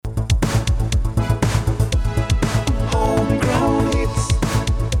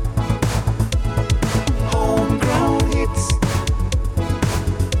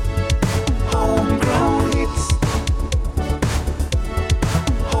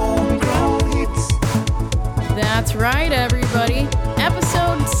That's right, everybody.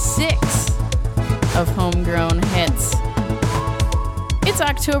 Episode 6 of Homegrown Hits. It's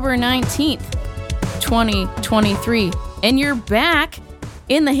October 19th, 2023, and you're back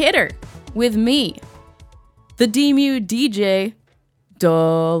in the hitter with me, the DMU DJ,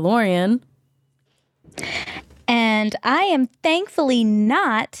 DeLorean. And I am thankfully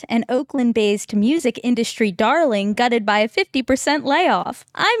not an Oakland-based music industry darling gutted by a 50% layoff.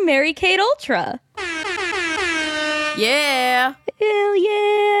 I'm Mary-Kate Ultra. Yeah. Hell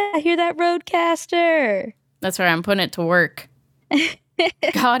yeah. I hear that Roadcaster. That's right. I'm putting it to work.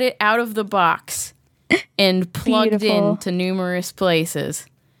 Got it out of the box and plugged into numerous places.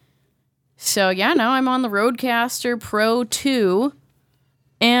 So yeah, now I'm on the Roadcaster Pro 2,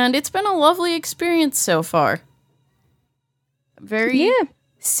 and it's been a lovely experience so far. Very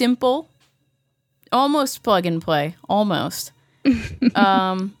simple, almost plug and play, almost.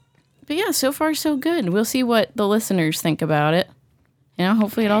 But yeah, so far so good. We'll see what the listeners think about it. You know,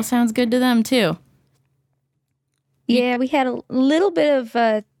 hopefully it all sounds good to them too. Yeah, we had a little bit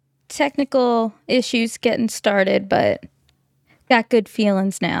of technical issues getting started, but got good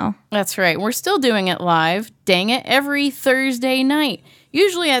feelings now. That's right. We're still doing it live, dang it, every Thursday night.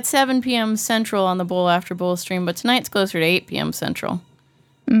 Usually at 7 p.m. Central on the Bowl After Bowl stream, but tonight's closer to 8 p.m. Central.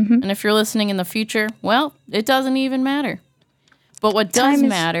 Mm-hmm. And if you're listening in the future, well, it doesn't even matter. But what does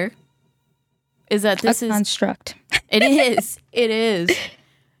matter is that this is a construct. It is. It is.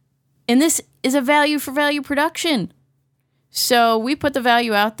 And this is a value for value production. So we put the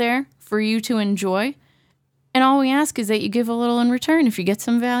value out there for you to enjoy. And all we ask is that you give a little in return if you get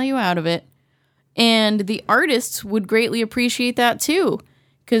some value out of it. And the artists would greatly appreciate that too,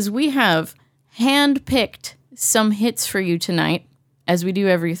 because we have handpicked some hits for you tonight, as we do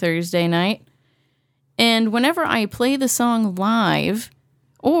every Thursday night. And whenever I play the song live,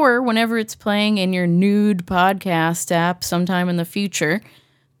 or whenever it's playing in your nude podcast app sometime in the future,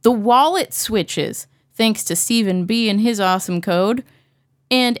 the wallet switches, thanks to Stephen B. and his awesome code,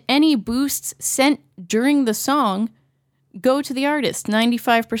 and any boosts sent during the song go to the artist,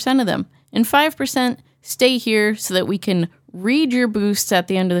 95% of them. And 5% stay here so that we can read your boosts at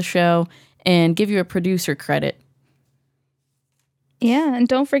the end of the show and give you a producer credit. Yeah, and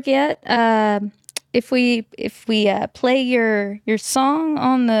don't forget, if we play your song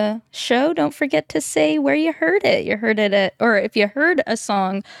on the show, don't forget to say where you heard it. You heard it at, or if you heard a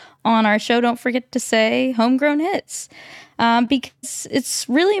song on our show, don't forget to say Homegrown Hits. Because it's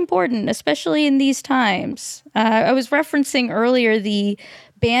really important, especially in these times. I was referencing earlier the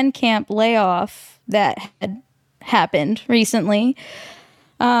Bandcamp layoff that had happened recently.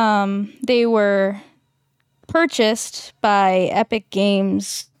 They were purchased by Epic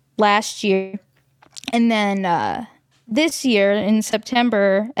Games last year. And then this year, in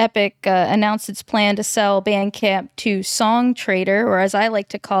September, Epic announced its plan to sell Bandcamp to Song Trader, or as I like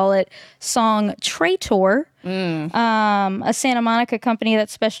to call it, Song Traitor, a Santa Monica company that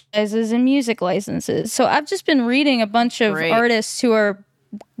specializes in music licenses. So I've just been reading a bunch of artists who are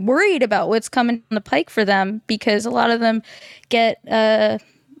worried about what's coming down the pike for them, because a lot of them get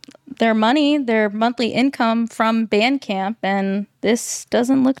their money, their monthly income from Bandcamp, and this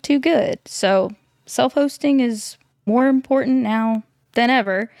doesn't look too good. So self-hosting is more important now than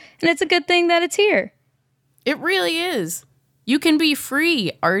ever, and it's a good thing that it's here. It really is. You can be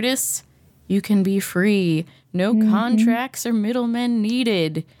free, artists. You can be free. No contracts or middlemen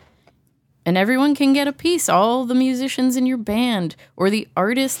needed. And everyone can get a piece, all the musicians in your band, or the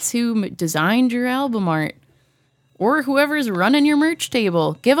artists who designed your album art, or whoever's running your merch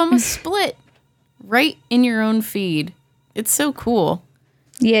table. Give them a split right in your own feed. It's so cool.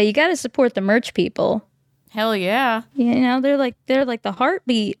 Yeah, you got to support the merch people. Hell yeah. You know, they're like the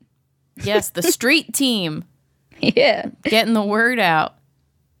heartbeat. Yes, the street team. Yeah. Getting the word out.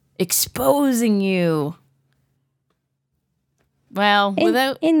 Exposing you. Well,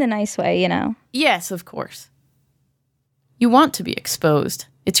 in the nice way, you know. Yes, of course. You want to be exposed.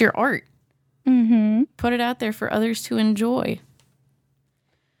 It's your art. Mm-hmm. Put it out there for others to enjoy.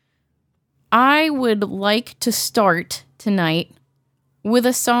 I would like to start tonight with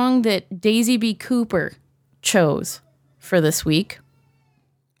a song that Daisy B. Cooper chose for this week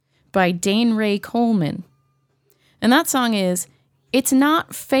by Dane Ray Coleman. And that song is It's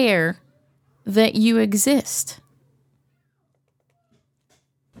Not Fair That You Exist.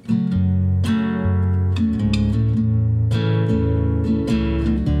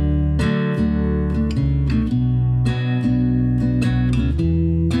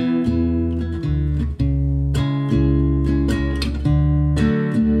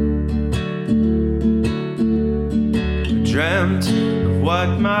 dreamt of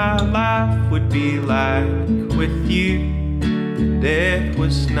what my life would be like with you, and it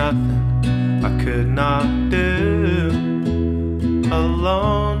was nothing I could not do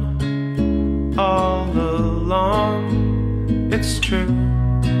alone, all alone. It's true,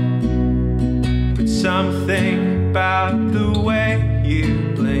 but something about the way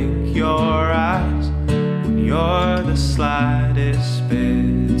you blink your eyes when you're the slightest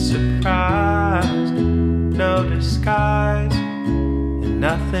bit surprised. No disguise and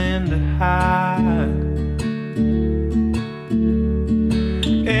nothing to hide.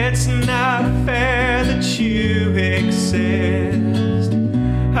 It's not fair that you exist.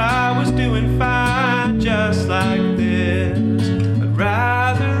 I was doing fine just like this. I'd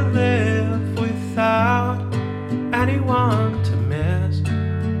rather live without anyone to miss.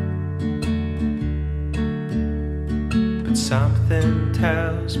 But something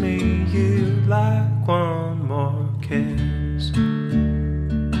tells me you'd like one more kiss.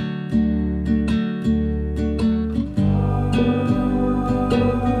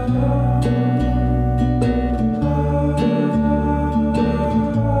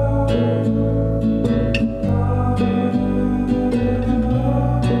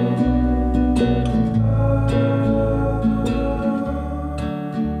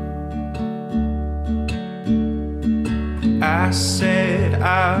 I said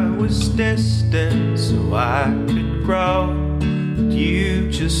I was distant so I could grow, but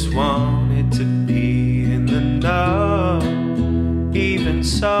you just wanted to be in the know. Even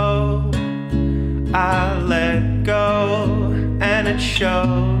so, I let go and it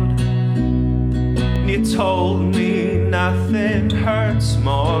showed. You told me nothing hurts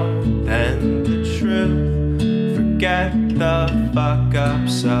more than the truth. Forget the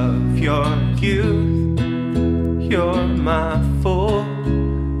fuck-ups of your youth. You're my fool,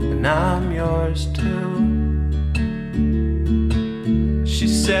 and I'm yours too. She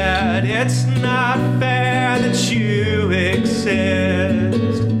said, it's not fair that you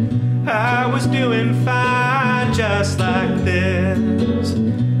exist. I was doing fine just like this.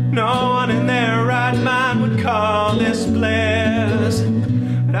 No one in their right mind would call this bliss.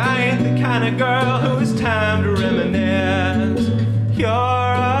 But I ain't the kind of girl who has time to reminisce. You're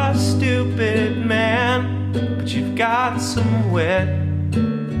a stupid man, but you've got some wit,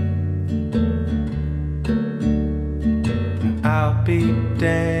 and I'll be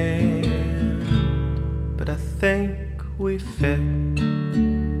damned, but I think we fit.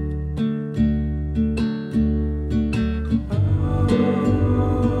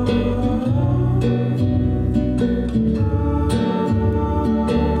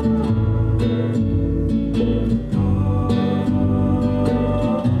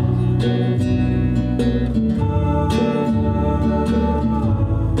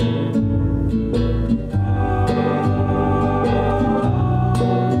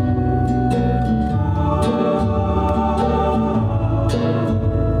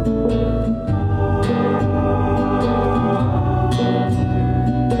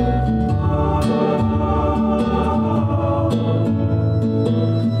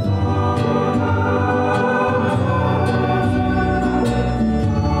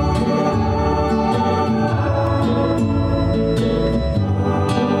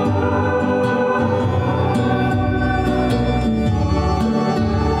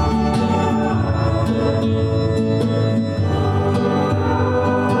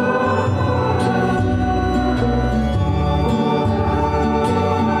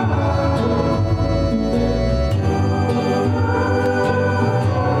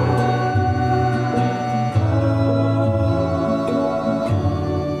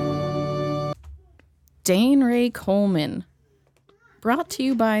 Dane Ray Coleman, brought to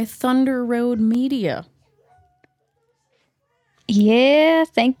you by Thunder Road Media. Yeah,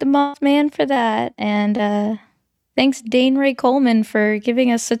 thank the Mothman for that. And thanks Dane Ray Coleman for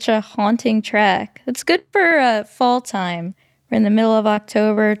giving us such a haunting track. It's good for fall time. We're in the middle of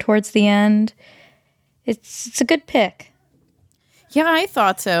October, towards the end. It's a good pick. Yeah, I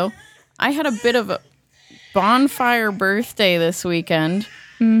thought so. I had a bit of a bonfire birthday this weekend.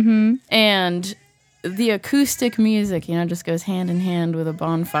 Mm-hmm. And the acoustic music, just goes hand in hand with a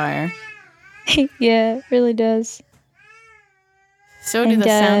bonfire. Yeah, it really does. So do the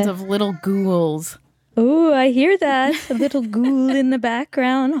sounds of little ghouls. Oh, I hear that. A little ghoul in the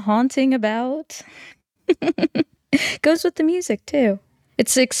background, haunting about. Goes with the music, too.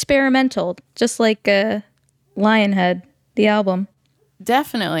 It's experimental, just like Lionhead, the album.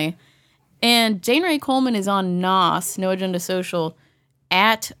 Definitely. And Dane Ray Coleman is on NOS, No Agenda Social,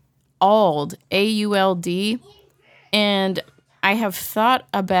 at AULD, AULD. And I have thought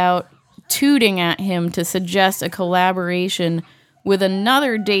about tooting at him to suggest a collaboration with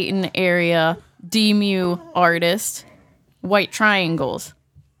another Dayton area DMU artist, White Triangles.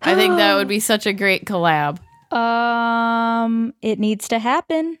 I think that would be such a great collab. It needs to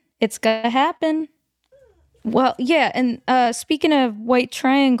happen. It's gonna happen. Well, yeah, and speaking of White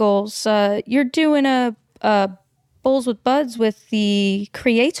Triangles, you're doing a Bowls with Buds with the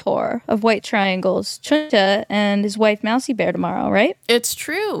creator of White Triangles, Chunta, and his wife Mousy Bear tomorrow, right? It's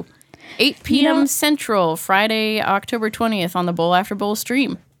true. 8 p.m. Central, Friday, October 20th on the Bowl After Bowl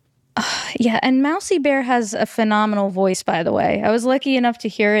stream. Yeah, and Mousy Bear has a phenomenal voice, by the way. I was lucky enough to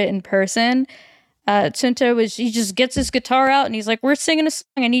hear it in person. Chunta he just gets his guitar out and he's like, we're singing a song,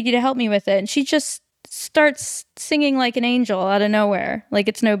 I need you to help me with it. And she just starts singing like an angel out of nowhere. Like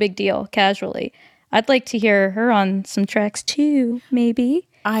it's no big deal, casually. I'd like to hear her on some tracks too, maybe.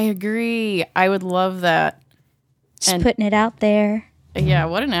 I agree. I would love that. Just putting it out there. Yeah,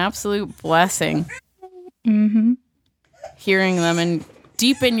 what an absolute blessing. Mm-hmm. Hearing them in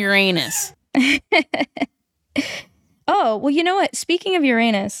deep in Uranus. Oh, well, you know what? Speaking of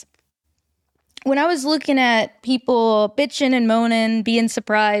Uranus, when I was looking at people bitching and moaning, being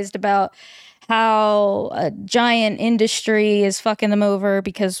surprised about how a giant industry is fucking them over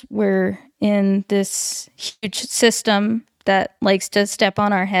because we're in this huge system that likes to step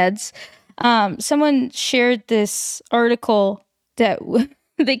on our heads. Someone shared this article that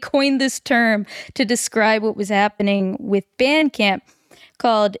they coined this term to describe what was happening with Bandcamp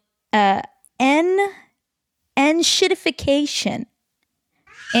called N-shitification.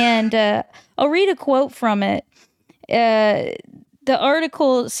 And I'll read a quote from it. The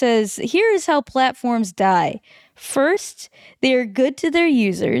article says, here is how platforms die. First, they are good to their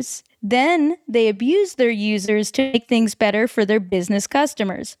users. Then they abuse their users to make things better for their business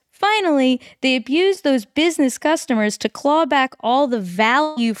customers. Finally, they abuse those business customers to claw back all the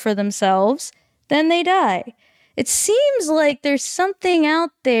value for themselves. Then they die. It seems like there's something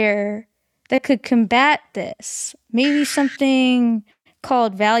out there that could combat this. Maybe something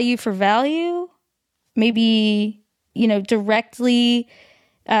called value for value. Maybe, directly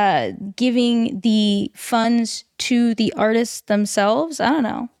giving the funds to the artists themselves. I don't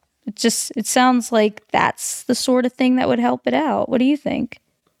know. It sounds like that's the sort of thing that would help it out. What do you think?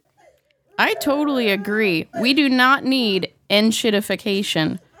 I totally agree. We do not need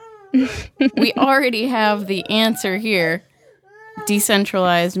N-shitification. We already have the answer here.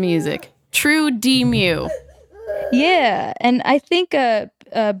 Decentralized music. True DMU. Yeah, and I think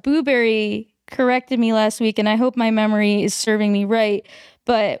Booberry corrected me last week, and I hope my memory is serving me right.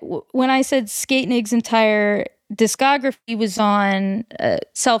 But when I said Skatenig's entire discography was on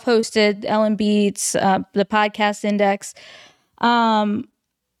self-hosted LM Beats, the Podcast Index,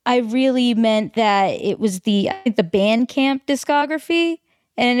 I really meant that it was the Bandcamp discography.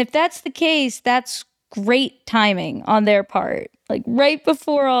 And if that's the case, that's great timing on their part. Like right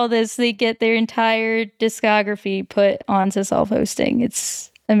before all this, they get their entire discography put onto self-hosting.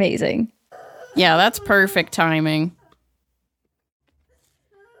 It's amazing. Yeah, that's perfect timing.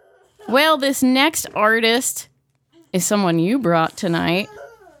 Well, this next artist is someone you brought tonight,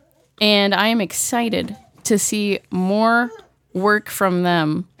 and I am excited to see more work from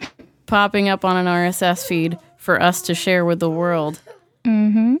them popping up on an RSS feed for us to share with the world.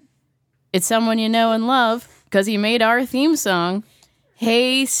 Mm-hmm. It's someone you know and love because he made our theme song,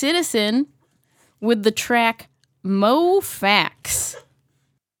 Hey Citizen, with the track Mo Facts.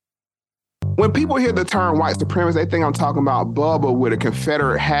 When people hear the term white supremacist, they think I'm talking about Bubba with a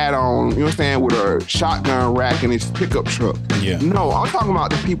Confederate hat on, you know what I'm saying, with a shotgun rack in his pickup truck. Yeah. No, I'm talking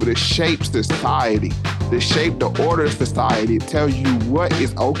about the people that shape society, that shape the order of society, tell you what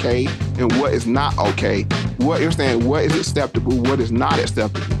is okay and what is not okay. What you're saying, what is acceptable, what is not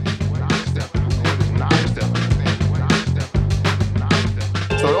acceptable.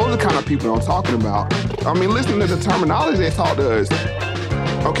 So those are the kind of people I'm talking about. I mean, listening to the terminology they talk to us.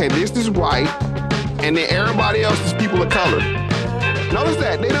 Okay, this is white, and then everybody else is people of color. Notice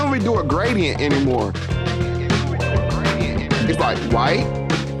that they don't even do a gradient anymore. It's like white,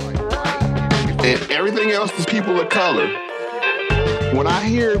 and everything else is people of color. When I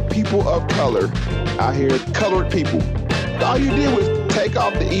hear people of color, I hear colored people. All you did was take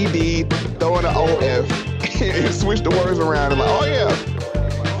off the ED, throw in the OF, and switch the words around, and like, oh yeah,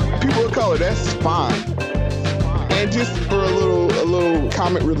 people of color, that's fine. And just for a little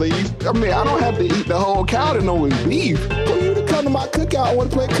comic relief, I mean, I don't have to eat the whole cow to know it's beef. For you to come to my cookout, I want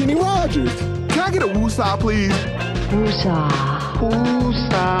to play Kenny Rogers. Can I get a woosah, please? Woosah.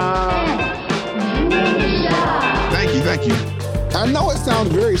 Woosah. Thank you. I know it sounds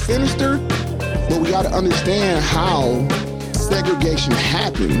very sinister, but we got to understand how segregation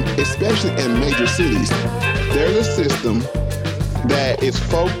happened, especially in major cities. There's a system that is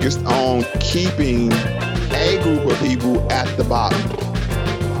focused on keeping a group of people at the bottom.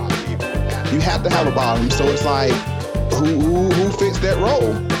 You have to have a bottom, so it's like, who fits that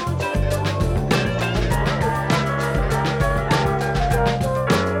role?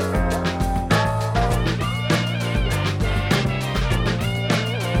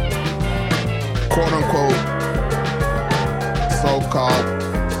 Quote unquote, so-called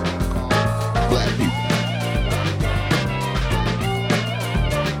black people.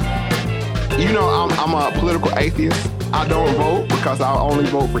 You know, I'm a political atheist. I don't vote because I only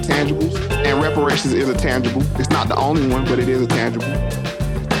vote for tangibles, and reparations is a tangible. It's not the only one, but it is a tangible.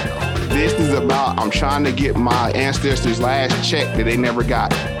 This is about, I'm trying to get my ancestors' last check that they never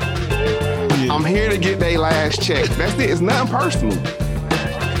got. Yeah. I'm here to get their last check. That's it. It's nothing personal.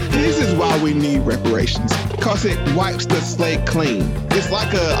 This is why we need reparations, because it wipes the slate clean. It's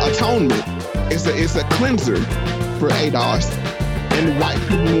like a atonement. It's a cleanser for ADOS. And white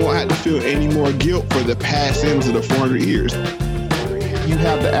people won't have to feel any more guilt for the past sins of the 400 years. You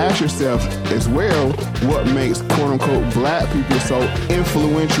have to ask yourself as well, what makes quote-unquote black people so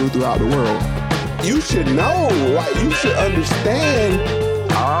influential throughout the world? You should know, right? You should understand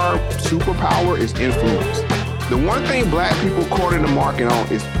our superpower is influence. The one thing black people corner the market on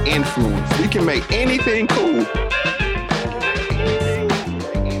is influence. We can make anything cool.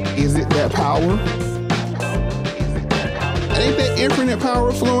 Is it that power? Ain't that infinite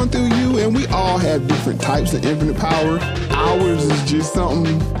power flowing through you? And we all have different types of infinite power. Ours is just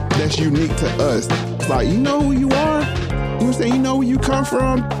something that's unique to us. It's like, you know who you are? You know what I'm saying? You know where you come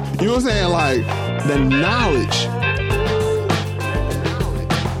from? You know what I'm saying? Like, the knowledge.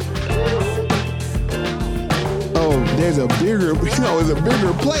 Oh, there's a bigger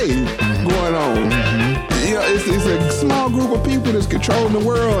play going on. Mm-hmm. You know, it's a small group of people that's controlling the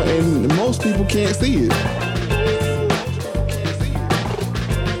world, and most people can't see it.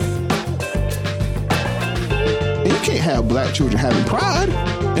 Have black children having pride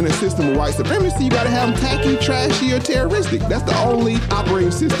in a system of white supremacy. You gotta have them tacky, trashy, or terroristic. That's the only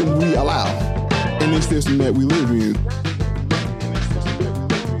operating system we allow in this system that we live in.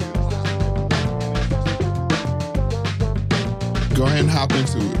 Go ahead and hop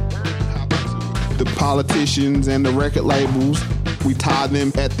into it. The politicians and the record labels, we tie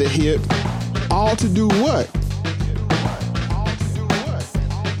them at the hip, all to do what?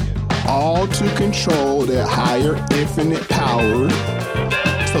 All to control their higher infinite power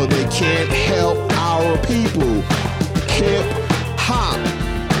so they can't help our people. Hip hop.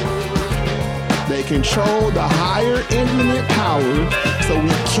 They control the higher infinite power so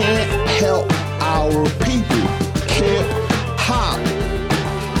we can't help our people. Hip hop.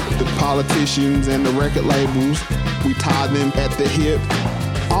 The politicians and the record labels, we tie them at the hip.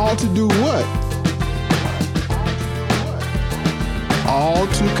 All to do what? All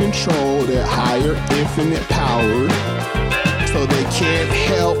to control their higher infinite power so they can't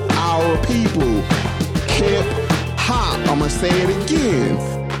help our people. Hip hop. I'ma say it again.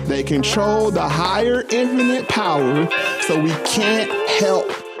 They control the higher infinite power so we can't help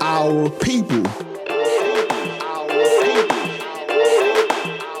our people.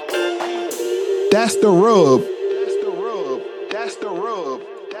 That's the rub. That's the rub. That's the rub.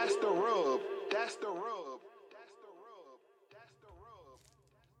 That's the rub. That's the rub.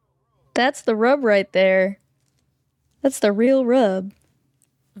 That's the rub right there. That's the real rub.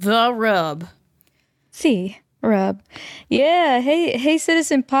 The rub. See, rub. Yeah, hey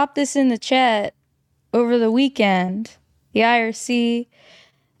citizen, pop this in the chat over the weekend. The IRC.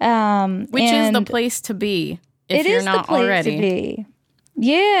 Which is the place to be if you're not already. It is the place to be.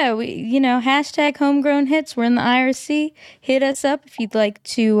 Yeah, hashtag homegrown hits. We're in the IRC. Hit us up if you'd like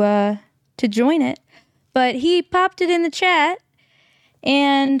to join it. But he popped it in the chat.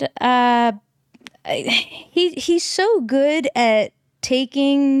 And he's so good at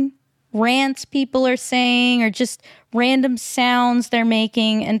taking rants people are saying or just random sounds they're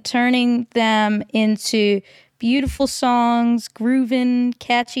making and turning them into beautiful songs, grooving,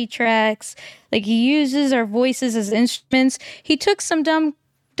 catchy tracks. Like, he uses our voices as instruments. He took some dumb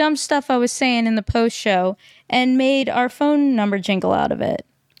stuff I was saying in the post show and made our phone number jingle out of it.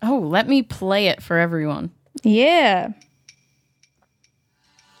 Oh, let me play it for everyone. Yeah.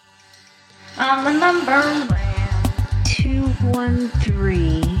 On the number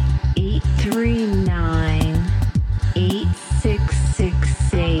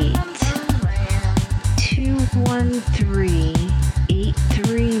 213-839-8668.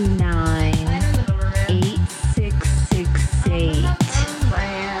 213-839-8668.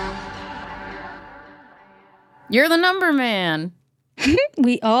 You're the number man.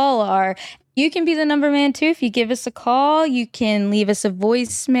 We all are. You can be the number man too if you give us a call. You can leave us a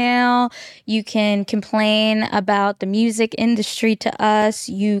voicemail. You can complain about the music industry to us.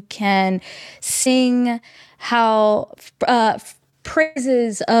 You can sing how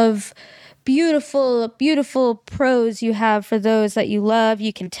praises of beautiful, beautiful prose you have for those that you love.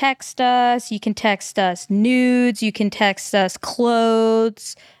 You can text us. You can text us nudes. You can text us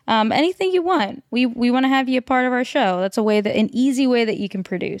clothes. Anything you want. We want to have you a part of our show. That's an easy way that you can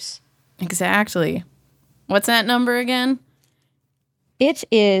produce. Exactly. What's that number again? It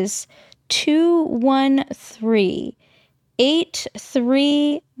is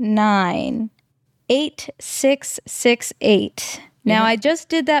 213-839-8668. Now, I just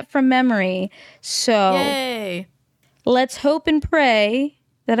did that from memory, so Yay! let's hope and pray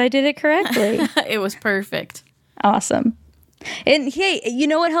that I did it correctly. It was perfect. Awesome. And hey, you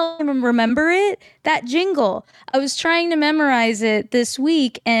know what helped me remember it? That jingle. I was trying to memorize it this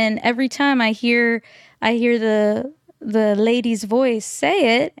week, and every time I hear the lady's voice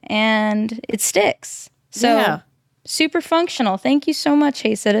say it, and it sticks. So Yeah. super functional. Thank you so much,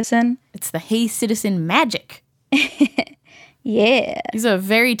 Hey Citizen. It's the Hey Citizen magic. Yeah. He's a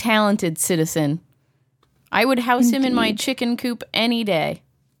very talented citizen. I would house him in my chicken coop any day.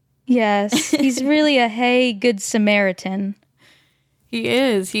 Yes. He's really a hey good Samaritan. He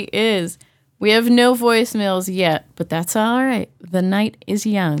is. He is. We have no voicemails yet, but that's all right. The night is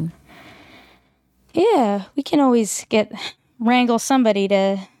young. Yeah, we can always wrangle somebody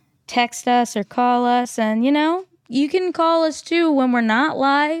to text us or call us, and you can call us too when we're not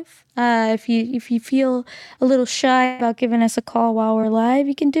live. If you feel a little shy about giving us a call while we're live,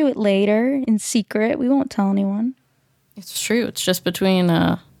 you can do it later in secret. We won't tell anyone. It's true. It's just between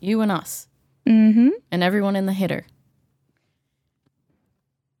you and us. Mm-hmm. And everyone in the hitter.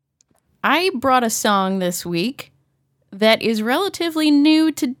 I brought a song this week that is relatively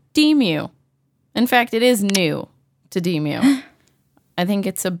new to Demu. In fact, it is new to Demu. I think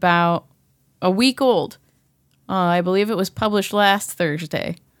it's about a week old. I believe it was published last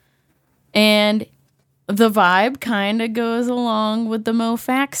Thursday. And the vibe kind of goes along with the Mo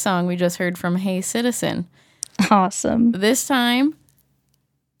Fax song we just heard from Hey Citizen. Awesome. This time,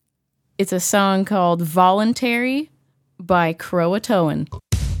 it's a song called Voluntary by Croatoan.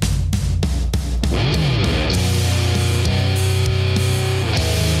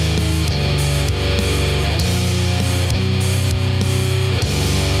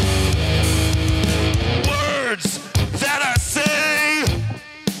 Words that I say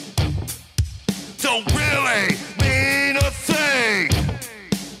don't really mean a thing,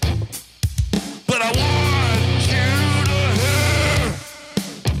 but I want you to hear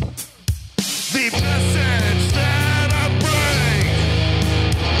the message that I bring.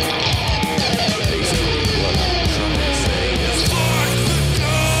 Basically, what I'm trying to say is fuck the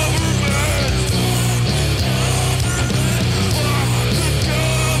government. Fuck the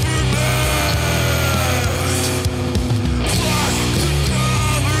government. Fuck the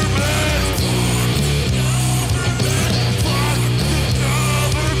government. Fuck the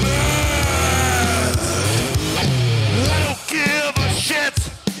government. I don't give a shit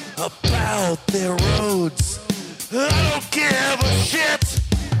about their roads. I don't give a shit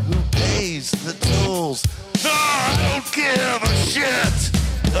who pays the tolls. No, I don't give a shit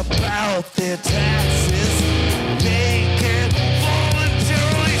about their taxes. They can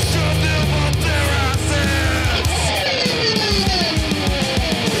voluntarily shove them up their asses.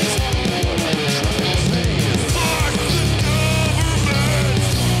 Basically, what I'm trying to say is fuck the government.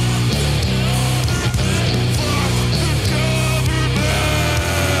 Fuck the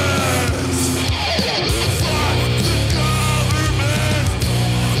government. Fuck the government.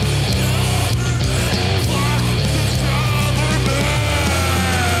 Fuck the government.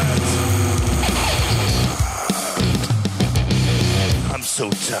 I'm so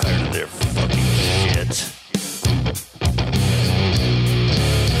tired of their fucking shit.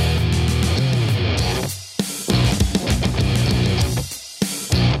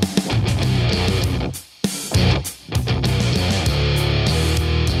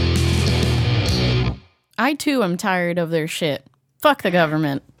 I too am tired of their shit. Fuck the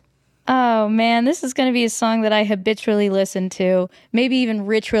government. Oh man, this is going to be a song that I habitually listen to, maybe even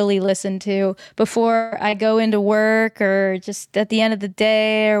ritually listen to before I go into work or just at the end of the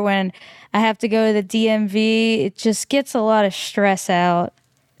day or when I have to go to the DMV. It just gets a lot of stress out.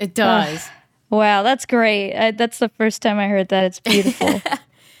 It does. Wow, that's great. That's the first time I heard that. It's beautiful.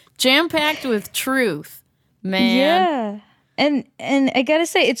 Jam-packed with truth, man. Yeah. And I got to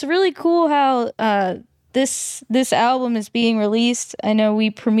say, it's really cool how this album is being released. I know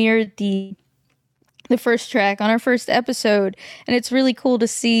we premiered the first track on our first episode, and it's really cool to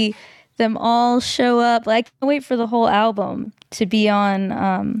see them all show up. I can't wait for the whole album to be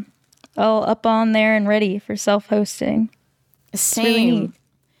on, all up on there and ready for self-hosting. Same. Really neat.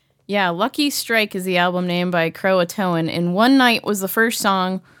 Yeah, Lucky Strike is the album name by Croatoan, and One Night was the first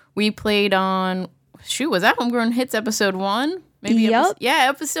song we played on, was that Homegrown Hits episode 1? Maybe Yep.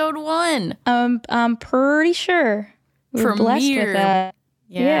 Episode 1. I'm pretty sure we're blessed Premiere. with that.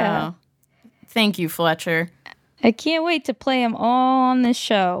 Yeah. Thank you, Fletcher. I can't wait to play them all on this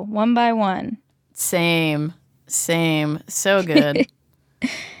show, one by one. Same. So good.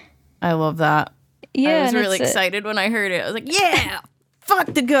 I love that. Yeah, I was and really it's excited when I heard it. I was like, yeah, fuck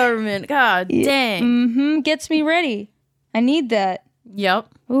the government. God dang. gets me ready. I need that. Yep.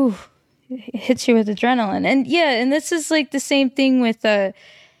 Ooh, it hits you with adrenaline. And yeah, and this is like the same thing with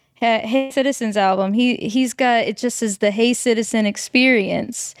Hey Citizens album. He's got it just as the Hey Citizen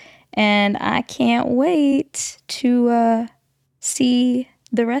experience, and I can't wait to see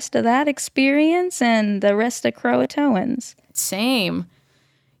the rest of that experience and the rest of Croatoans. Same.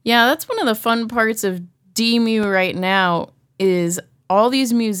 Yeah, that's one of the fun parts of DMU right now is all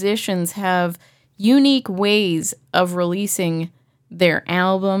these musicians have unique ways of releasing their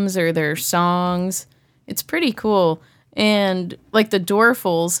albums or their songs. It's pretty cool. And like the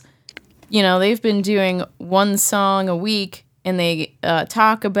Dorfles, they've been doing one song a week and they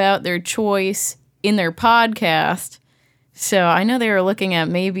talk about their choice in their podcast. So I know they were looking at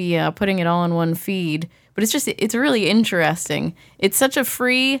maybe putting it all in one feed, but it's really interesting. It's such a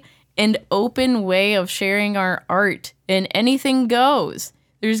free and open way of sharing our art, and anything goes.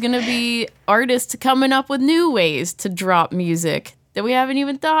 There's going to be artists coming up with new ways to drop music that we haven't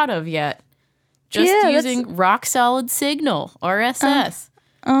even thought of yet. Just using rock solid signal, RSS.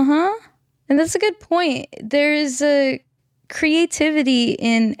 And that's a good point. There's a creativity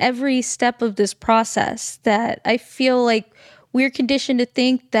in every step of this process that I feel like we're conditioned to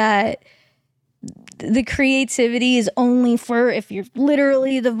think that the creativity is only for if you're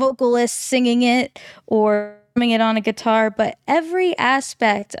literally the vocalist singing it or drumming it on a guitar, but every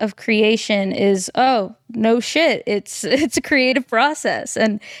aspect of creation is, oh, no shit, it's a creative process,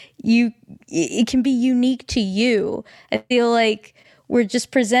 and it can be unique to you. I feel like we're just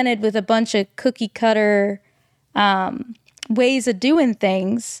presented with a bunch of cookie cutter ways of doing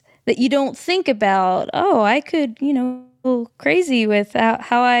things that you don't think about. Oh, I could, go crazy with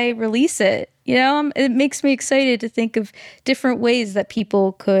how I release it. It makes me excited to think of different ways that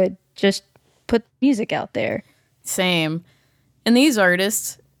people could just put music out there. Same. And these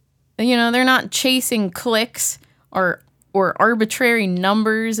artists, they're not chasing clicks or arbitrary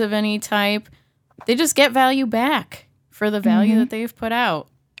numbers of any type. They just get value back for the value that they've put out.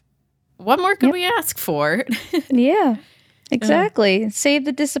 What more could we ask for? Yeah, exactly. Save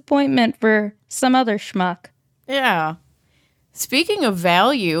the disappointment for some other schmuck. Yeah. Speaking of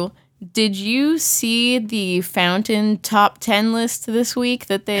value, did you see the Fountain top 10 list this week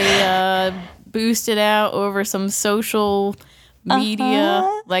that they boosted out over some social media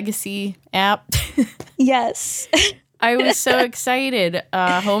legacy app? Yes. I was so excited.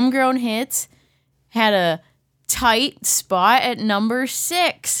 Homegrown Hits had a tight spot at number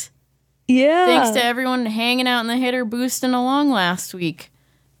 6. Yeah. Thanks to everyone hanging out in the hitter boosting along last week.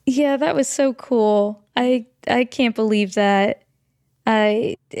 Yeah, that was so cool. I can't believe that.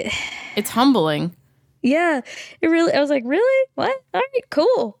 It's humbling. Yeah, I was like, really? What? All right,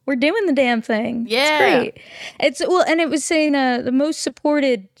 cool. We're doing the damn thing. Yeah. It's great. And it was saying the most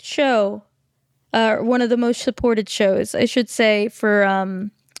supported show, one of the most supported shows, I should say, for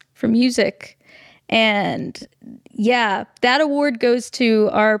music. And yeah, that award goes to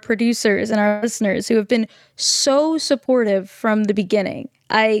our producers and our listeners who have been so supportive from the beginning.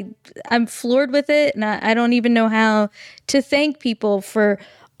 I'm floored with it, and I don't even know how to thank people for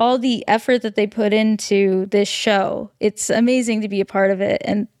all the effort that they put into this show. It's amazing to be a part of it,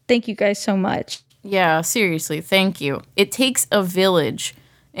 and thank you guys so much. Yeah, seriously, thank you. It takes a village,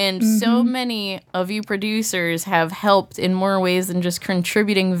 and so many of you producers have helped in more ways than just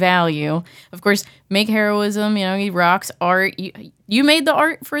contributing value. Of course, Make Heroism, he rocks art. You made the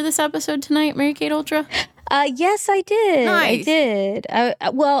art for this episode tonight, Mary-Kate Ultra? Yes, I did. Nice. I did.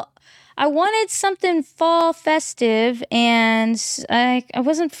 I wanted something fall festive, and I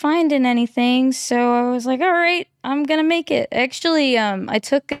wasn't finding anything, so I was like, all right, I'm gonna make it. Actually, I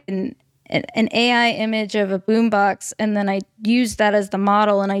took an AI image of a boombox, and then I used that as the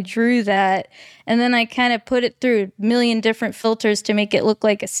model, and I drew that, and then I kind of put it through a million different filters to make it look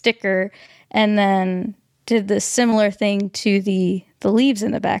like a sticker, and then did the similar thing to the leaves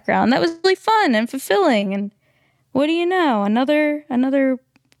in the background. That was really fun and fulfilling, and what do you know? Another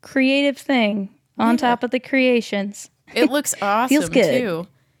creative thing on top of the creations. It looks awesome, Feels good. too.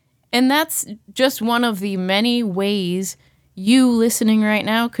 And that's just one of the many ways you listening right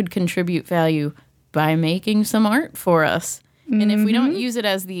now could contribute value by making some art for us. And if we don't use it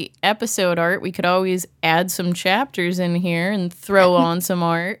as the episode art, we could always add some chapters in here and throw on some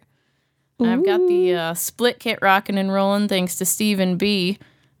art. I've got the split kit rocking and rolling thanks to Stephen B.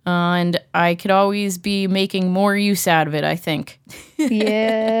 And I could always be making more use out of it, I think.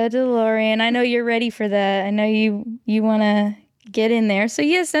 Yeah, DeLorean. I know you're ready for that. I know you want to get in there. So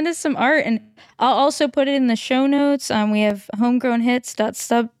yeah, send us some art, and I'll also put it in the show notes. We have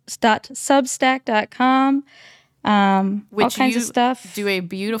homegrownhits.substack.com. Which all kinds of stuff. Do a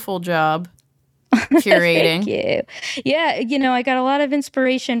beautiful job curating. Thank you. Yeah, I got a lot of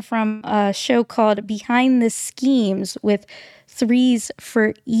inspiration from a show called Behind the Schemes with 3s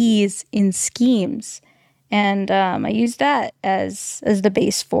for E's in schemes. And I used that as the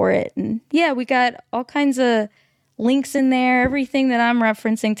base for it. And yeah, we got all kinds of links in there, everything that I'm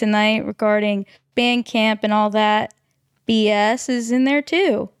referencing tonight regarding Bandcamp and all that BS is in there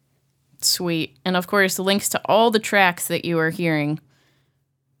too. Sweet. And of course, links to all the tracks that you are hearing.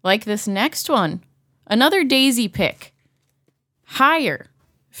 Like this next one. Another Daisy pick. Higher,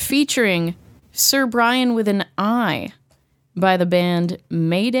 featuring Sir Brian with an I, by the band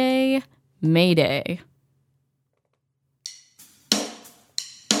Mayday, Mayday.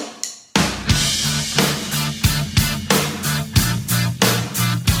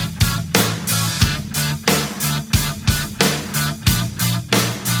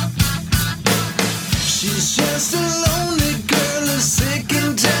 She's just a lonely girl who's sick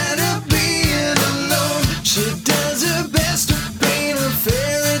and tired of being alone. She does her best to paint a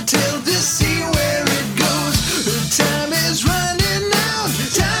fairy tale to see where it goes. Her time is running out.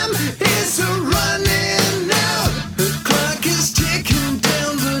 Time is running out. Her clock is ticking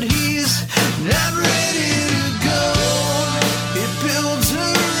down, but he's not ready to go. He builds her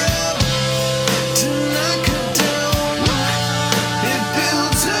up to knock her down. He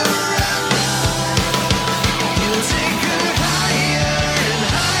builds her up. He'll take her higher and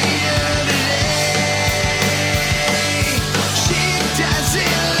higher today. She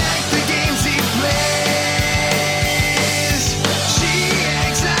doesn't like the games he plays. She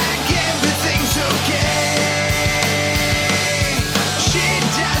acts like everything's okay. She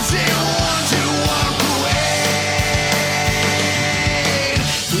doesn't want to walk away.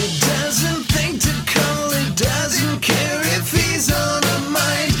 He doesn't think to call, he doesn't care if he's on her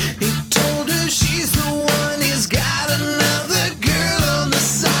mind. He told her she's the one, he's got another girl on the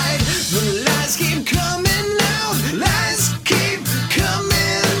side. The lies keep coming out, lies keep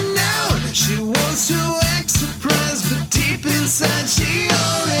coming out. She wants to act surprised, but deep inside she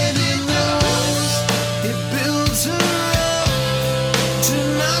already knows. He builds her up to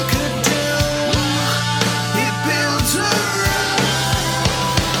knock her down. He builds her up.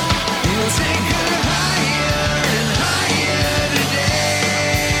 He'll take her higher and higher today.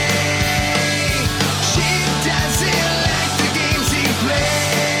 She doesn't like the games he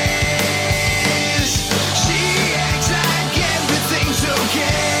plays. She acts like everything's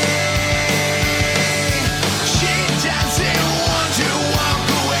okay. She doesn't want to walk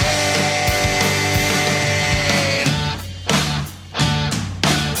away.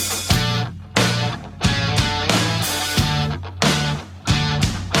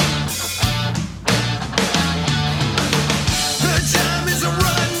 Her time is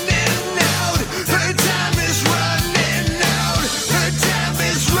running out. Her time is running out. Her time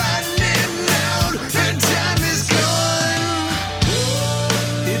is running out. Her time is gone.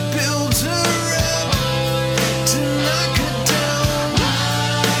 He builds her up to knock her down.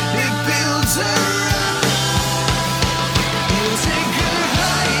 He builds her up. He'll take her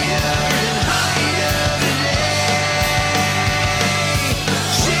higher and higher today.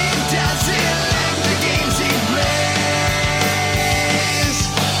 She doesn't like the games he plays.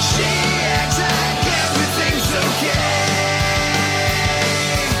 She acts like everything's okay.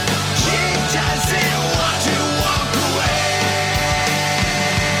 She doesn't want to walk away.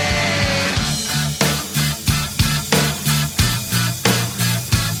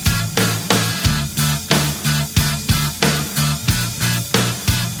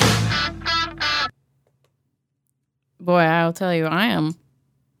 Boy, I'll tell you, I am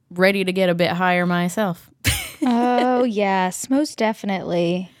ready to get a bit higher myself. Oh, yes, most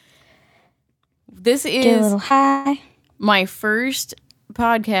definitely. This Get a is little high. my first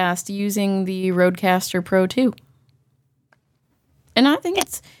podcast using the Rodecaster Pro 2. And I think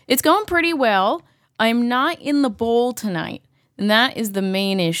it's going pretty well. I'm not in the bowl tonight, and that is the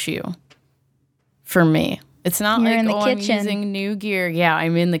main issue for me. It's not You're like, in the I'm kitchen. using new gear. Yeah,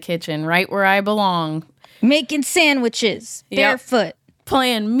 I'm in the kitchen, right where I belong. Making sandwiches Yep. barefoot.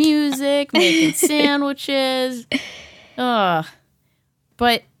 playing music, making sandwiches. Ugh.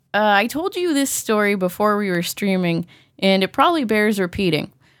 But I told you this story before we were streaming, and it probably bears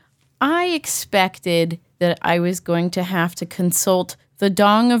repeating. I expected that I was going to have to consult the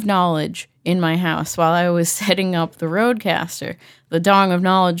dong of knowledge in my house while I was setting up the Rodecaster, the dong of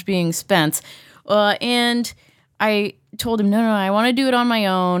knowledge being Spence. And I told him, no, I want to do it on my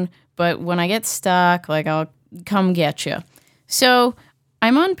own, but when I get stuck, like, I'll come get you. So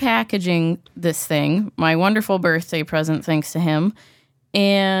I'm unpackaging this thing, my wonderful birthday present thanks to him,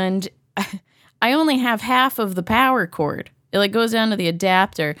 and I only have half of the power cord. It like goes down to the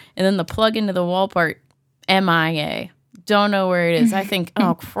adapter, and then the plug into the wall part, MIA. Don't know where it is. I think,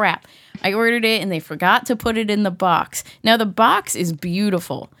 oh, crap. I ordered it, and they forgot to put it in the box. Now, the box is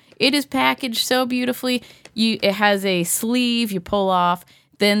beautiful. It is packaged so beautifully. It has a sleeve you pull off.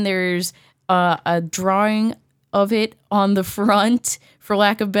 Then there's a drawing of it on the front, for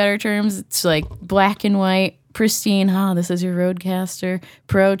lack of better terms. It's like black and white, pristine. Oh, this is your Rodecaster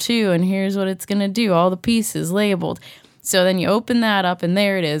Pro 2, and here's what it's going to do. All the pieces labeled. So then you open that up, and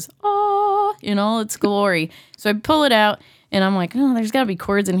there it is. Oh, in all its glory. So I pull it out, and I'm like, oh, there's got to be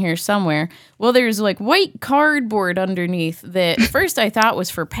cords in here somewhere. Well, there's like white cardboard underneath that first I thought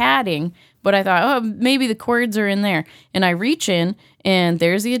was for padding, but I thought, oh, maybe the cords are in there. And I reach in, and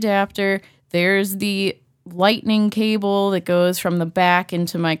there's the adapter. There's the lightning cable that goes from the back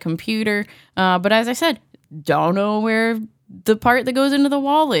into my computer. But as I said, don't know where the part that goes into the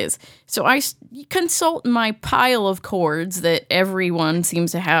wall is. So I consult my pile of cords that everyone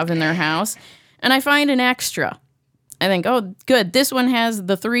seems to have in their house, and I find an extra. I think, oh, good. This one has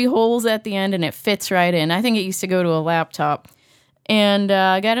the 3 holes at the end, and it fits right in. I think it used to go to a laptop. And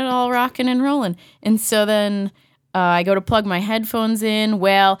I got it all rocking and rolling. And so then I go to plug my headphones in.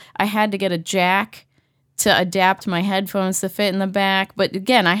 Well, I had to get a jack to adapt my headphones to fit in the back. But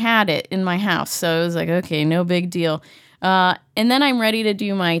again, I had it in my house. So it was like, okay, no big deal. And then I'm ready to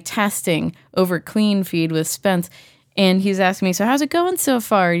do my testing over Clean Feed with Spence. And he's asking me, so how's it going so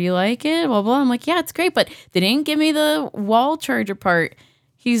far? You like it? Blah, blah. I'm like, yeah, it's great. But they didn't give me the wall charger part.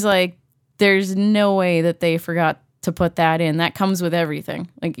 He's like, there's no way that they forgot to put that in. That comes with everything.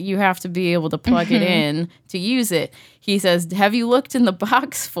 Like, you have to be able to plug it in to use it. He says, have you looked in the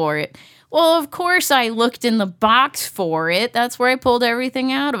box for it? Well, of course I looked in the box for it. That's where I pulled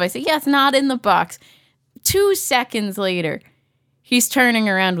everything out of. I said, yeah, it's not in the box. 2 seconds later, he's turning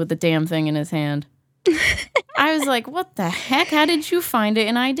around with the damn thing in his hand. I was like, what the heck? How did you find it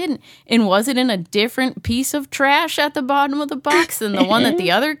and I didn't? And was it in a different piece of trash at the bottom of the box than the one that the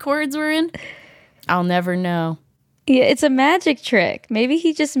other cords were in? I'll never know. Yeah, it's a magic trick. Maybe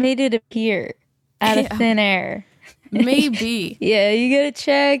he just made it appear out of thin air. Maybe. Yeah, you gotta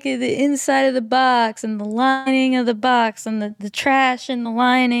check the inside of the box and the lining of the box and the trash and the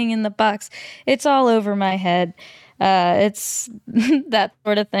lining in the box. It's all over my head. It's that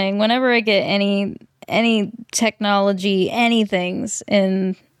sort of thing. Whenever I get any technology, anythings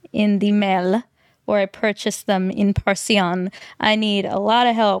in the mail, or I purchase them in person, I need a lot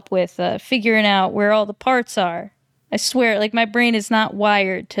of help with figuring out where all the parts are. I swear, like, my brain is not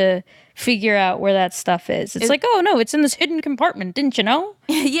wired to figure out where that stuff is. It's like, oh, no, it's in this hidden compartment. Didn't you know?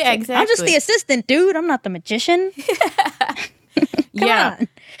 Yeah, exactly. I'm just the assistant, dude. I'm not the magician. Yeah. on.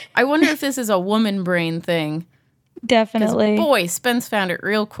 I wonder if this is a woman brain thing. Definitely. Boy, Spence found it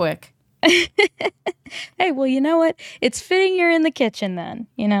real quick. Hey, well, you know what? It's fitting you're in the kitchen then.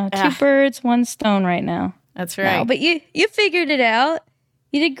 You know, 2 birds, 1 stone right now. That's right. No, but you figured it out.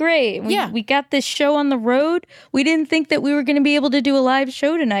 You did great. We got this show on the road. We didn't think that we were going to be able to do a live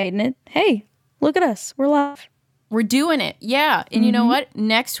show tonight. And hey, look at us. We're live. We're doing it. Yeah. And you know what?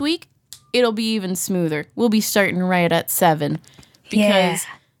 Next week, it'll be even smoother. We'll be starting right at 7. Because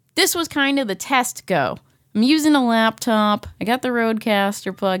this was kind of the test go. I'm using a laptop. I got the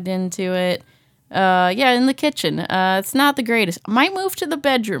Rodecaster plugged into it. In the kitchen. It's not the greatest. I might move to the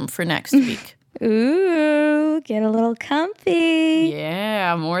bedroom for next week. Ooh, get a little comfy.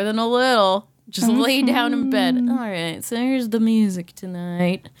 Yeah, more than a little. Just lay down in bed. All right, so here's the music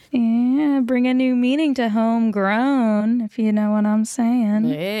tonight. Yeah, bring a new meaning to Homegrown, if you know what I'm saying.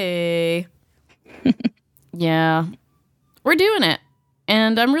 Hey. Yeah. We're doing it.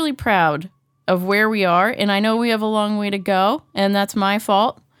 And I'm really proud of where we are. And I know we have a long way to go, and that's my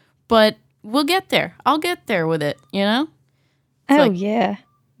fault. But we'll get there. I'll get there with it, you know? Yeah.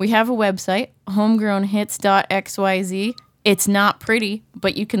 We have a website, homegrownhits.xyz. It's not pretty,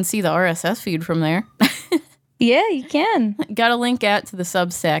 but you can see the RSS feed from there. Yeah, you can. Got a link out to the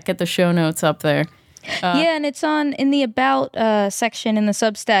Substack. Get the show notes up there. Yeah, and it's in the About section in the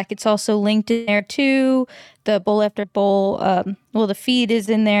Substack. It's also linked in there too. The Bowl After Bowl, the feed is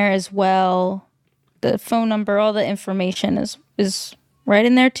in there as well. The phone number, all the information is right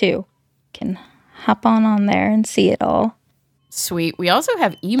in there too. Can hop on there and see it all. Sweet. We also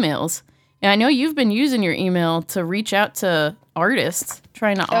have emails. And I know you've been using your email to reach out to artists,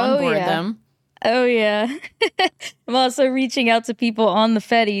 trying to onboard them. Oh, yeah. I'm also reaching out to people on the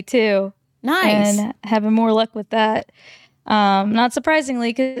Fetty, too. Nice. And having more luck with that. Not surprisingly,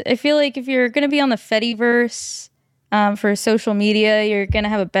 because I feel like if you're going to be on the Fediverse for social media, you're going to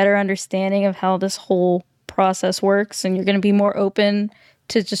have a better understanding of how this whole process works, and you're going to be more open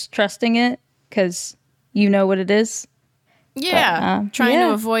to just trusting it because you know what it is. Yeah, But, trying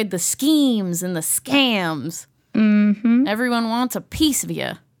to avoid the schemes and the scams. Mm-hmm. Everyone wants a piece of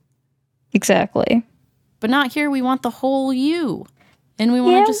you. Exactly. But not here. We want the whole you. And we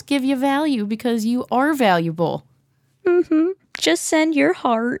want to just give you value because you are valuable. Mm-hmm. Just send your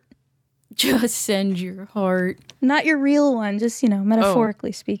heart. Just send your heart. Not your real one, just,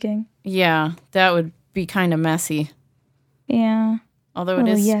 metaphorically speaking. Yeah, that would be kind of messy. Yeah. Although it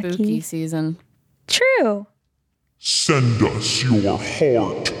is yucky. spooky season. True. Send us your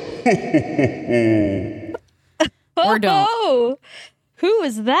heart. Or don't. Oh, who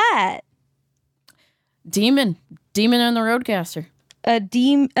is that? Demon and the Roadcaster. A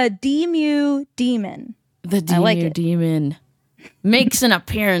Demu demon. The I like Demu it. Demon makes an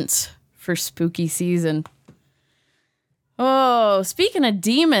appearance for spooky season. Oh, speaking of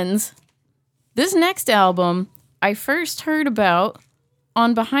demons, this next album I first heard about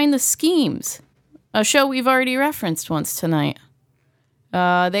on Behind the Schemes, a show we've already referenced once tonight.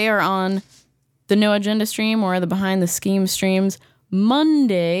 They are on the No Agenda stream or the Behind the Scheme streams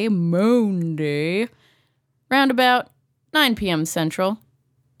Monday, round about 9 p.m. Central.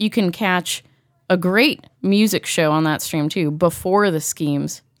 You can catch a great music show on that stream too, before the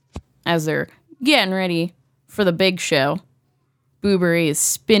Schemes, as they're getting ready for the big show. Boobery is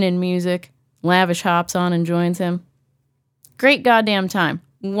spinning music. Lavish hops on and joins him. Great goddamn time.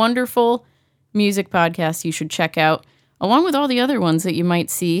 Wonderful music podcast you should check out, along with all the other ones that you might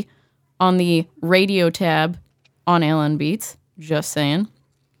see on the radio tab on LN Beats. Just saying.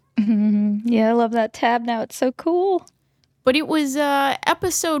 Yeah, I love that tab now. It's so cool. But it was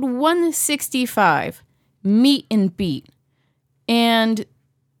episode 165, Meet and Beat. And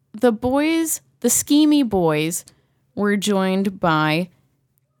the boys, the Schemy boys, were joined by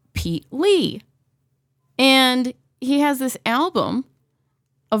Pete Lee. And he has this album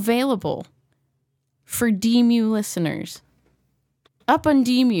available for Demu listeners. Up on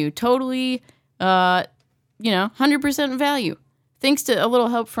Demu, totally, 100% value. Thanks to a little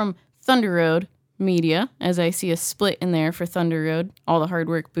help from Thunder Road Media, as I see a split in there for Thunder Road, all the hard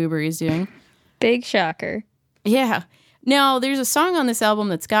work Boobery is doing. Big shocker. Yeah. Now, there's a song on this album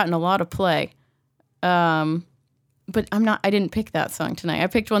that's gotten a lot of play. But I didn't pick that song tonight. I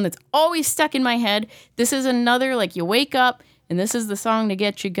picked one that's always stuck in my head. This is another, you wake up, and this is the song to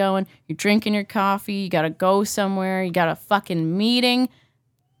get you going. You're drinking your coffee, you gotta go somewhere, you got a fucking meeting.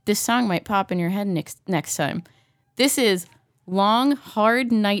 This song might pop in your head next time. This is Long Hard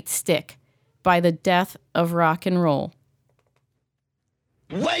Nightstick by the Death of Rock and Roll.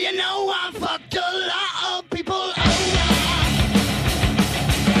 Well, I fucked a lot of people over.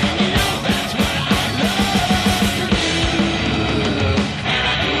 That's what I love to do. And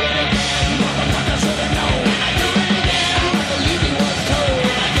I do it again. Motherfucker should have known. I do it again. I believe he was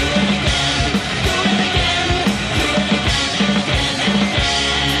told. I do it again. Do it again. Do it again and again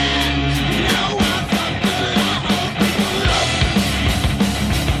and again. I fucked a lot of people up.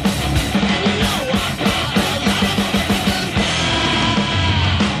 And I brought a lot of motherfuckers down.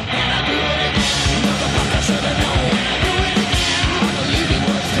 And I do it again. Motherfucker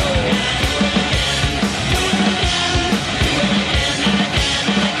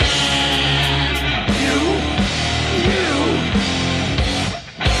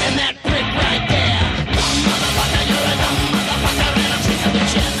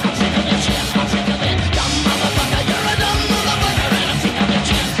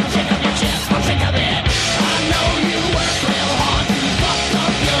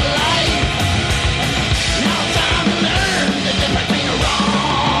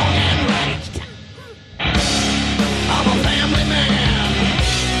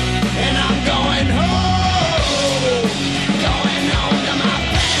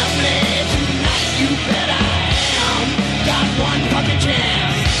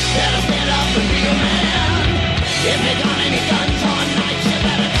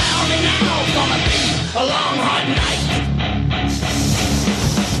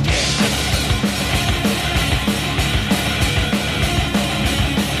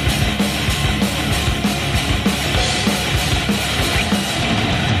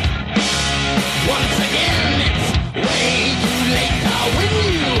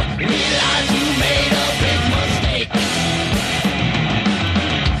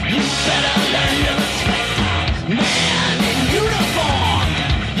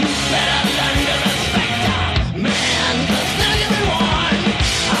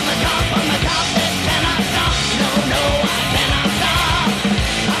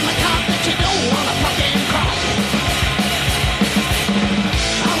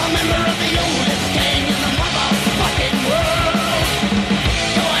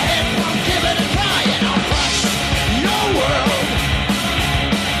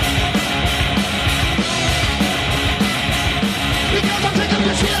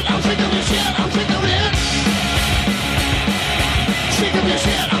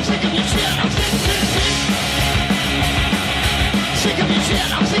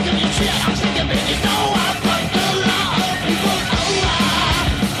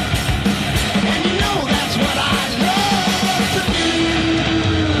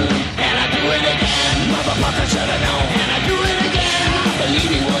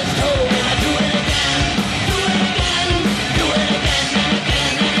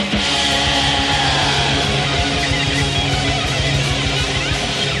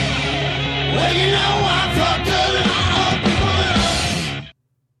Well, you know I'm fucked up and I hope you pull it up.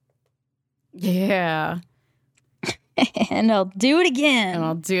 Yeah. And I'll do it And again.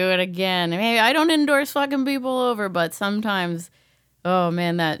 I'll do it again. Hey, I don't endorse fucking people over, but sometimes, oh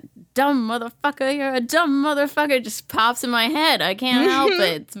man, that dumb motherfucker, you're a dumb motherfucker just pops in my head. I can't help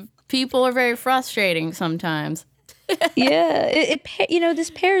it. People are very frustrating sometimes. Yeah,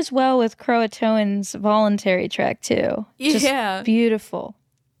 this pairs well with Croatoan's voluntary track too. Just Yeah. beautiful.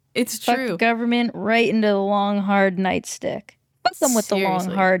 It's Fuck true. the government right into the long hard nightstick. Fuck them with the long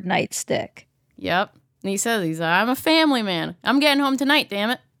Seriously. hard nightstick. Yep. And he says, I'm a family man. I'm getting home tonight, damn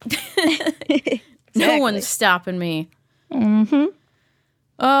it. No one's stopping me. Mm-hmm.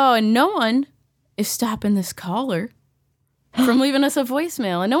 Oh, and no one is stopping this caller from leaving us a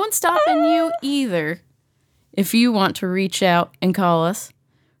voicemail. And no one's stopping you either. If you want to reach out and call us,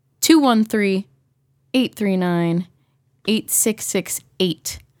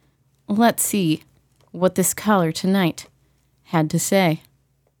 213-839-8668. Let's see what this caller tonight had to say.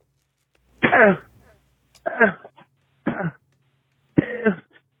 I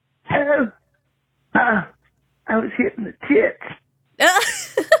was hitting the tits.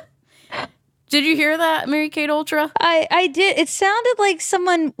 Did you hear that, Mary Kate Ultra? I did. It sounded like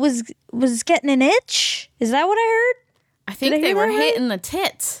someone was getting an itch. Is that what I heard? I think Did I they hear were that right? hitting the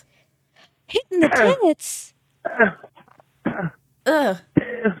tits. Hitting the tits. Ugh.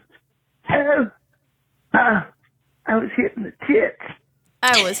 I was hitting the tits.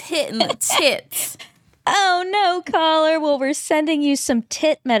 I was hitting the tits. Oh no, caller. Well, we're sending you some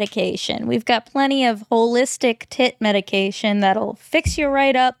tit medication. We've got plenty of holistic tit medication that'll fix you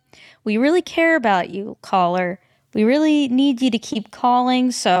right up. We really care about you, caller. We really need you to keep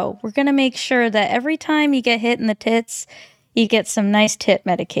calling, so we're going to make sure that every time you get hit in the tits, you get some nice tit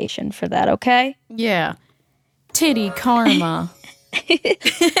medication for that, okay? Yeah. Titty karma. Oh,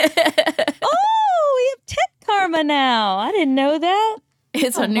 we have tit karma now. I didn't know that.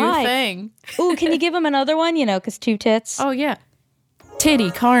 It's a new my. thing. Ooh, can you give him another one? Because two tits. Oh, yeah.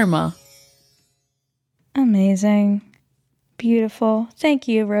 Titty karma. Amazing. Beautiful. Thank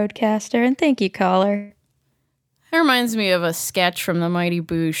you, Roadcaster, and thank you, caller. That reminds me of a sketch from the Mighty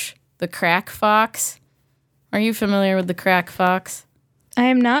Boosh, the Crack Fox. Are you familiar with the Crack Fox? I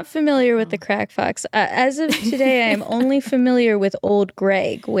am not familiar with the Crack Fox. As of today, I am only familiar with Old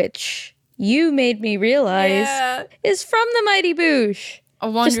Greg, which you made me realize is from the Mighty Boosh. A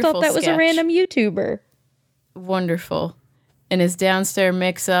wonderful Just thought that was a sketch. random YouTuber. Wonderful. In his downstairs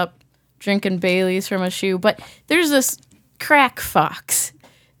mix-up, drinking Baileys from a shoe. But there's this Crack Fox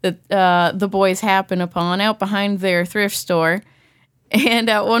that the boys happen upon out behind their thrift store. And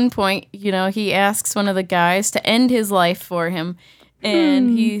at one point, he asks one of the guys to end his life for him.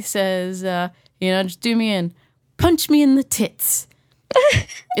 And he says, just do me in. Punch me in the tits.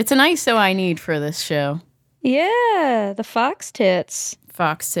 It's an ISO I need for this show. Yeah, the fox tits.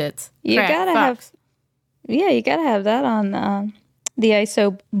 Fox tits. You Crack gotta Fox. you gotta have that on the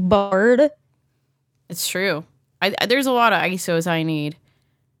ISO board. It's true. There's a lot of ISOs I need.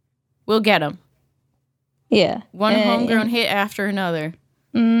 We'll get them. Yeah. One homegrown hit after another.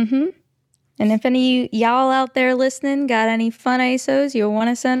 Mm-hmm. And if any of y'all out there listening got any fun ISOs you'll want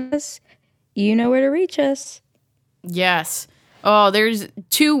to send us, you know where to reach us. Yes. Oh, there's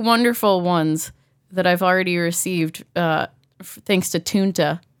two wonderful ones that I've already received thanks to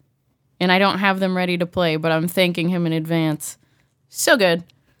Tunta. And I don't have them ready to play, but I'm thanking him in advance. So good.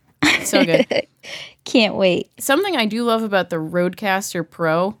 So good. Can't wait. Something I do love about the Roadcaster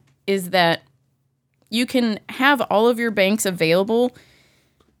Pro is that you can have all of your banks available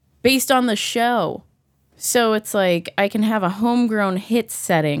based on the show. So it's like I can have a homegrown hit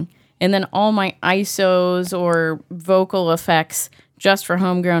setting and then all my ISOs or vocal effects just for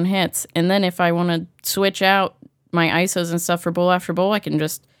homegrown hits. And then if I want to switch out my ISOs and stuff for bowl after bowl, I can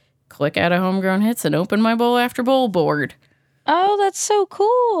just click out of homegrown hits and open my bowl after bowl board. Oh, that's so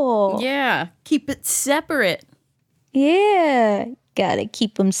cool. Yeah, keep it separate. Yeah. Gotta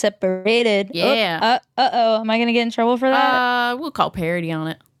keep them separated. Yeah. Uh-oh. Am I gonna get in trouble for that? We'll call parody on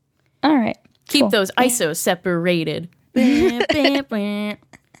it. All right. Keep Cool. those ISOs separated.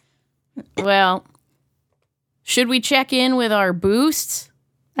 Well, should we check in with our boosts?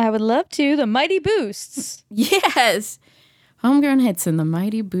 I would love to. The Mighty Boosts. Yes. Homegrown hits and the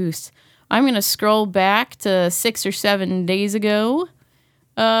Mighty Boosts. I'm going to scroll back to 6 or 7 days ago.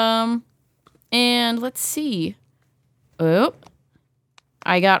 And let's see. Oh,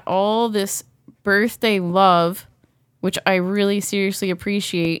 I got all this birthday love, which I really seriously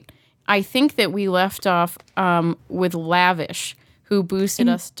appreciate. I think that we left off with Lavish, who boosted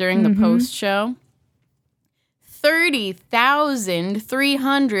us during the post show.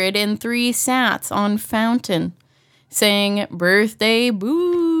 30,303 sats on Fountain, saying birthday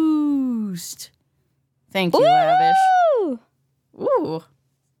boost. Thank you, Lavish. Ooh.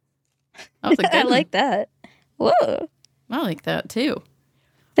 That was a good I one. like that. Whoa. I like that too.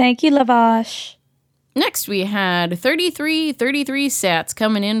 Thank you, Lavash. Next, we had 33 sats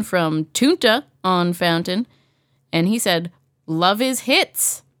coming in from Tunta on Fountain, and he said, love his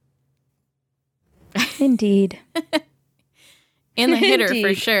hits. Indeed. In the hitter for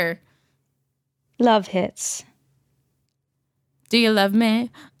Indeed. sure. Love hits. Do you love me?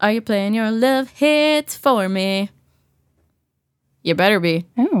 Are you playing your love hits for me? You better be.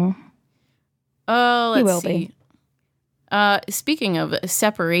 Oh. Oh, You let's will see. be. Speaking of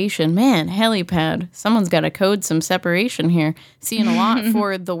separation, man, helipad. Someone's got to code some separation here. Seeing a lot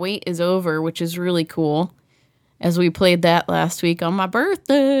for The Wait Is Over, which is really cool, as we played that last week on my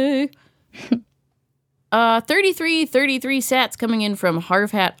birthday. 33 sats coming in from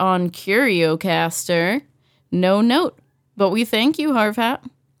Harvhat on CurioCaster. No note, but we thank you, Harvhat.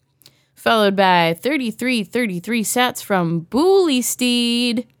 Followed by 33 sats from Booley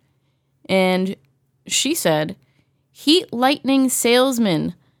Steed. And she said, Heat Lightning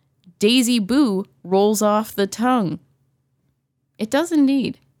Salesman, Daisy Boo rolls off the tongue. It does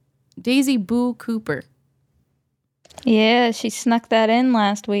indeed. Daisy Boo Cooper. Yeah, she snuck that in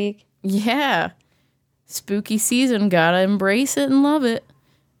last week. Yeah. Spooky season, gotta embrace it and love it.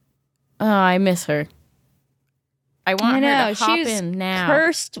 Oh, I miss her. I want her to hop she's in now.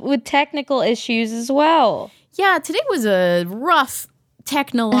 cursed with technical issues as well. Yeah, today was a rough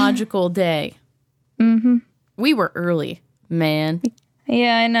technological day. Mm-hmm. We were early, man.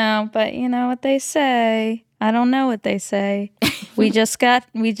 Yeah, I know, but you know what they say. I don't know what they say. we just got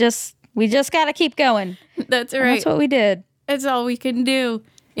to keep going. That's And right. that's what we did. That's all we can do.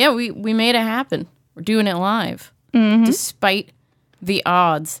 Yeah, we made it happen. We're doing it live. Mm-hmm. Despite the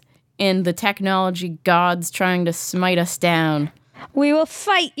odds and the technology gods trying to smite us down. We will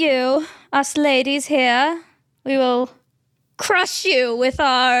fight you, us ladies here. We will crush you with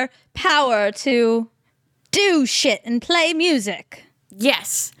our power to do shit and play music.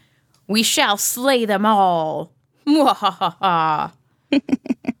 Yes, we shall slay them all. Mwahaha.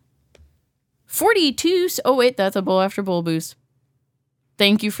 42. Oh, wait, that's a bowl after bowl boost.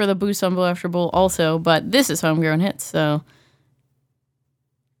 Thank you for the boost on bowl after bowl also, but this is Homegrown Hits, so.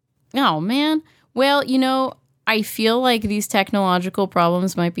 Oh, man. Well, you know, I feel like these technological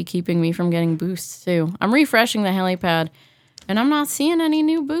problems might be keeping me from getting boosts, too. I'm refreshing the helipad, and I'm not seeing any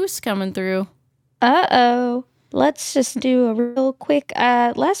new boosts coming through. Uh-oh. Let's just do a real quick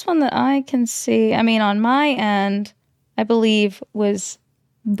last one that I can see. I mean, on my end, I believe was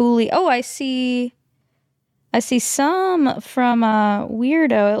Booley. Oh, I see some from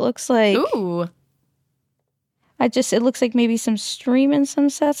Weirdo. It looks like Ooh. it looks like maybe some streaming some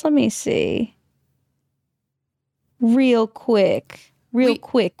sets. Let me see. Real quick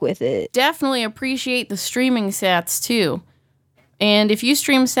with it. Definitely appreciate the streaming sats, too. And if you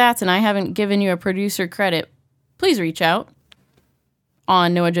stream sats and I haven't given you a producer credit, please reach out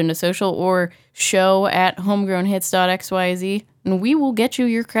on No Agenda Social or show at homegrownhits.xyz, and we will get you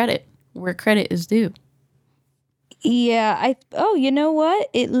your credit where credit is due. Yeah, you know what?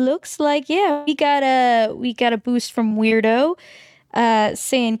 It looks like we got a boost from Weirdo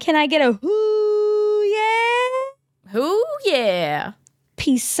saying, "Can I get a whoo yeah?" Who? Yeah.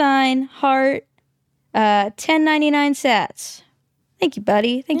 Peace sign, heart, 10.99 sats. Thank you,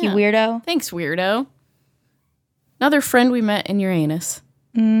 buddy. Thank you, Yeah. Weirdo. Thanks, weirdo. Another friend we met in Uranus.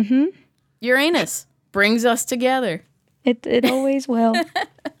 Mm-hmm. Uranus brings us together. It always will.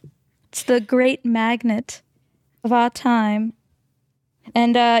 It's the great magnet of our time.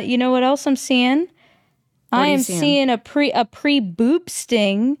 And you know what else I'm seeing? I am seeing a pre-boob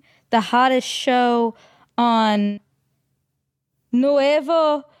sting, the hottest show on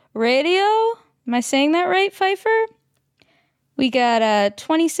Nuevo Radio. Am I saying that right, Pfeiffer? We got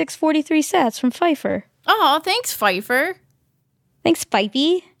 2643 sats from Pfeiffer. Oh, thanks, Pfeiffer. Thanks,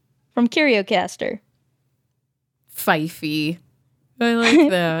 Fifey, from CurioCaster. Fifey. I like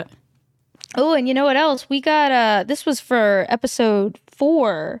that. Oh, and you know what else? We got, this was for episode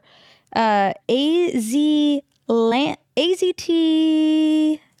 4, AZT,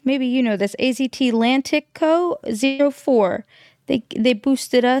 maybe you know this, AZT Lantico 04. They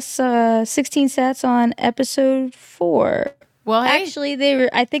boosted us 16 sats on episode 4. Well, hey, Actually,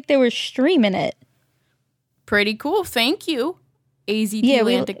 I think they were streaming it. pretty cool. Thank you, AZT Yeah,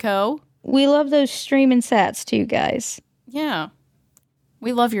 Lantico. We love those streaming sats too, guys. Yeah.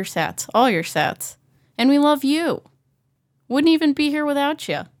 We love your sats, all your sats. And we love you. Wouldn't even be here without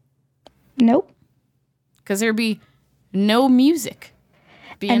you. Nope. because there'd be no music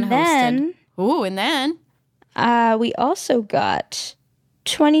being And hosted. then And then we also got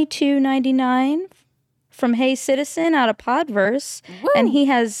 $22.99 from Hey Citizen out of Podverse. Woo! And he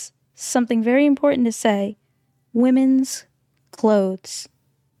has something very important to say. Women's clothes.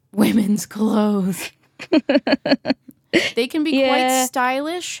 Women's clothes. They can be quite Yeah.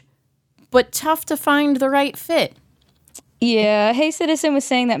 stylish, but tough to find the right fit. Yeah, Hey Citizen was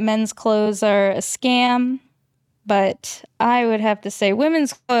saying that men's clothes are a scam, but I would have to say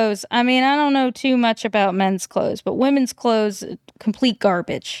women's clothes. I mean, I don't know too much about men's clothes, but women's clothes, complete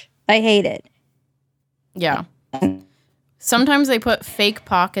garbage. I hate it. Yeah. Sometimes they put fake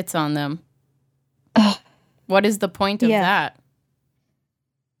pockets on them. What is the point of Yeah. that?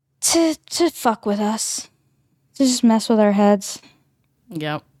 To fuck with us. To just mess with our heads.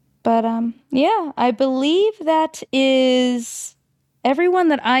 Yep. But yeah, I believe that is everyone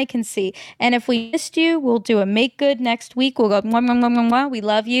that I can see. And if we missed you, we'll do a make good next week. We'll go, mwah, mwah, mwah, mwah, mwah. We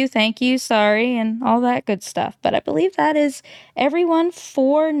love you, thank you, sorry, and all that good stuff. But I believe that is everyone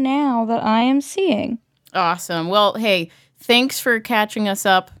for now that I am seeing. Awesome. Well, hey, thanks for catching us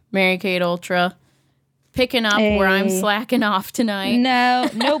up, Mary Kate Ultra. Picking up where I'm Hey. slacking off tonight.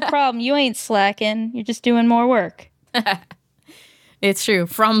 No problem. You ain't slacking. You're just doing more work. It's true.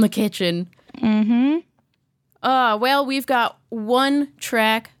 From the kitchen. Mm-hmm. Well, we've got one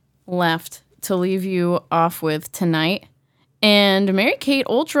track left to leave you off with tonight. And Mary Kate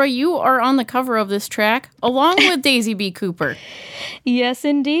Ultra, you are on the cover of this track, along with Daisy B. Cooper. Yes,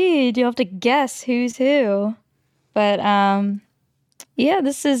 indeed. You'll have to guess who's who. But, yeah,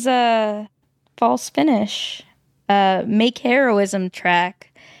 this is a False Finish, Make Heroism track.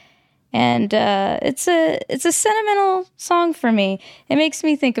 And it's a sentimental song for me. It makes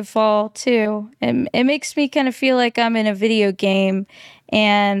me think of fall, too. It makes me kind of feel like I'm in a video game.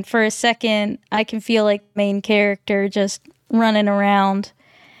 And for a second, I can feel like the main character just running around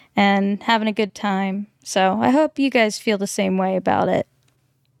and having a good time. So I hope you guys feel the same way about it.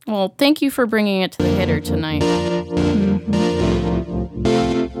 Well, thank you for bringing it to the hitter tonight.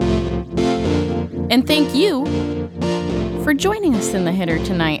 And thank you for joining us in the hitter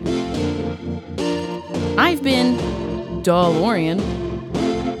tonight. I've been DeLorean.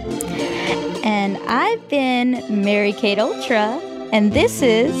 And I've been Mary Kate Ultra, and this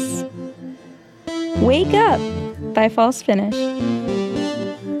is Wake Up by False Finish.